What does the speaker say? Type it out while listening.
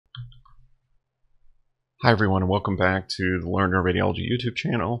Hi everyone, and welcome back to the Learn Neuroradiology YouTube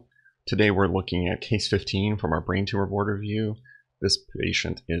channel. Today we're looking at case 15 from our brain tumor board review. This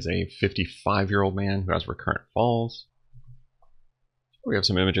patient is a 55-year-old man who has recurrent falls. We have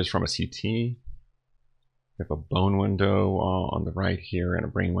some images from a CT. We have a bone window on the right here and a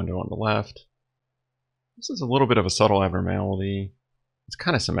brain window on the left. This is a little bit of a subtle abnormality. It's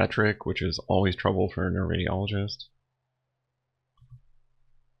kind of symmetric, which is always trouble for a neuroradiologist.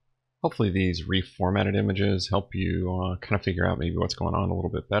 Hopefully these reformatted images help you kind of figure out maybe what's going on a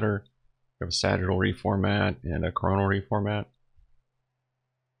little bit better. We have a sagittal reformat and a coronal reformat.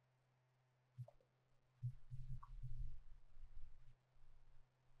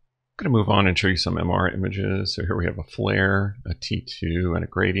 I'm going to move on and show you some MR images. So here we have a flare, a T2, and a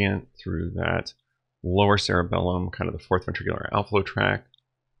gradient through that lower cerebellum, kind of the fourth ventricular outflow tract.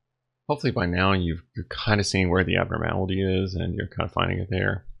 Hopefully by now you're kind of seeing where the abnormality is and you're kind of finding it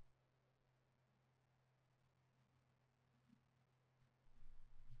there.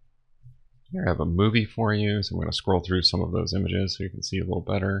 Here I have a movie for you, so I'm going to scroll through some of those images so you can see a little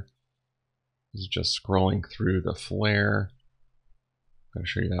better. This is just scrolling through the flare. I'm going to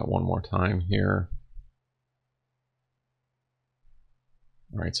show you that one more time here.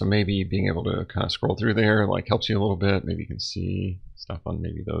 All right, so maybe being able to kind of scroll through there helps you a little bit. Maybe you can see stuff on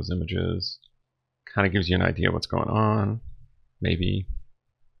maybe those images. Kind of gives you an idea of what's going on, maybe.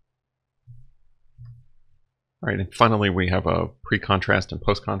 All right, and finally we have a pre-contrast and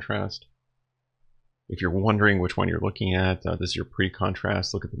post-contrast. If you're wondering which one you're looking at, this is your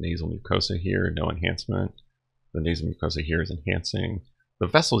pre-contrast. Look at the nasal mucosa here, no enhancement. The nasal mucosa here is enhancing. The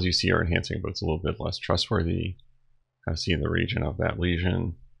vessels you see are enhancing, but it's a little bit less trustworthy. Kind of seeing the region of that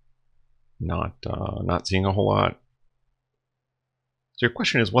lesion, not seeing a whole lot. So your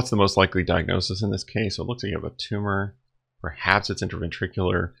question is, what's the most likely diagnosis in this case? So it looks like you have a tumor. Perhaps it's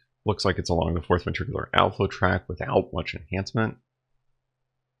interventricular. Looks like it's along the fourth ventricular outflow tract without much enhancement.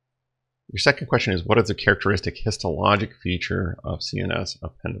 Your second question is, what is the characteristic histologic feature of CNS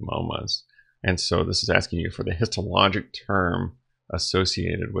ependymomas? And so this is asking you for the histologic term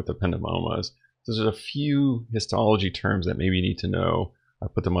associated with ependymomas. So there's a few histology terms that maybe you need to know. I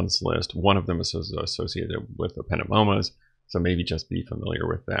put them on this list. One of them is associated with ependymomas, so maybe just be familiar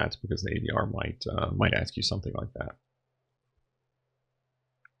with that because the AVR might ask you something like that.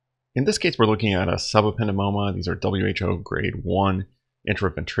 In this case, we're looking at a subependymoma. These are WHO grade 1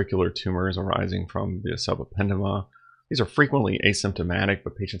 intraventricular tumors arising from the subependymoma. These are frequently asymptomatic,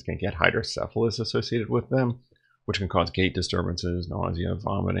 but patients can get hydrocephalus associated with them, which can cause gait disturbances, nausea,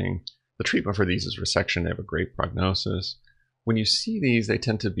 vomiting. The treatment for these is resection. They have a great prognosis. When you see these, they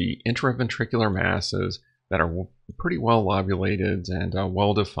tend to be intraventricular masses that are pretty well lobulated and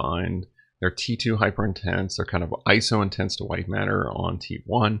well defined. They're T2 hyperintense. They're kind of iso-intense to white matter on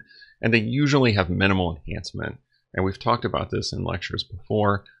T1, and they usually have minimal enhancement. And we've talked about this in lectures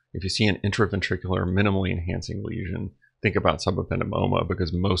before. If you see an intraventricular minimally enhancing lesion, think about subependymoma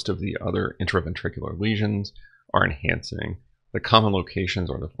because most of the other intraventricular lesions are enhancing. The common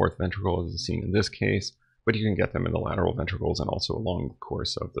locations are the fourth ventricle, as is seen in this case, but you can get them in the lateral ventricles and also along the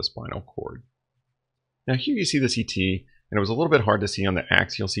course of the spinal cord. Now here you see the CT, and it was a little bit hard to see on the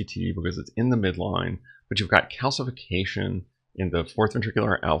axial CT because it's in the midline, but you've got calcification in the fourth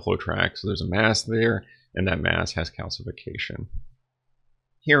ventricular outflow tract. So there's a mass there, and that mass has calcification.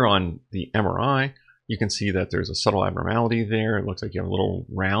 Here on the MRI, you can see that there's a subtle abnormality there. It looks like you have a little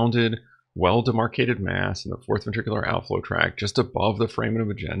rounded, well-demarcated mass in the fourth ventricular outflow tract just above the foramen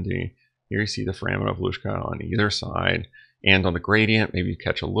magendae. Here you see the foramen of Luschka on either side, and on the gradient, maybe you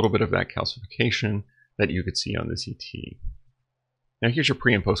catch a little bit of that calcification that you could see on the CT. Now here's your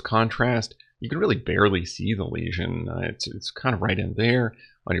pre and post contrast. You can really barely see the lesion. It's kind of right in there.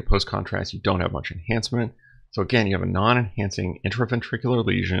 On your post contrast, you don't have much enhancement. So again, you have a non-enhancing intraventricular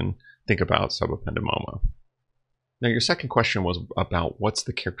lesion. Think about subependymoma. Now your second question was about what's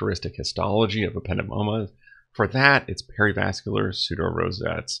the characteristic histology of ependymomas. For that, it's perivascular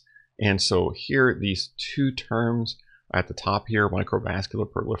pseudorosettes. And so here, these two terms at the top here,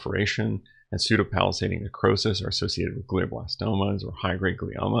 microvascular proliferation and pseudopalisading necrosis, are associated with glioblastomas or high-grade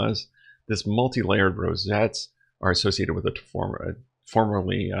gliomas. This multi-layered rosettes are associated with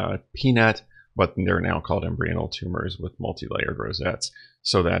formerly PNET, but they're now called embryonal tumors with multi-layered rosettes.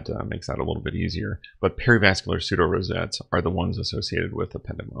 So that makes that a little bit easier. But perivascular pseudorosettes are the ones associated with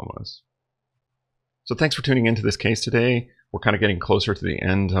ependymomas. So thanks for tuning into this case today. We're kind of getting closer to the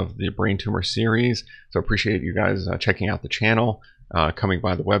end of the brain tumor series. So I appreciate you guys checking out the channel, coming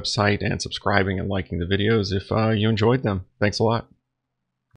by the website, and subscribing and liking the videos if you enjoyed them. Thanks a lot.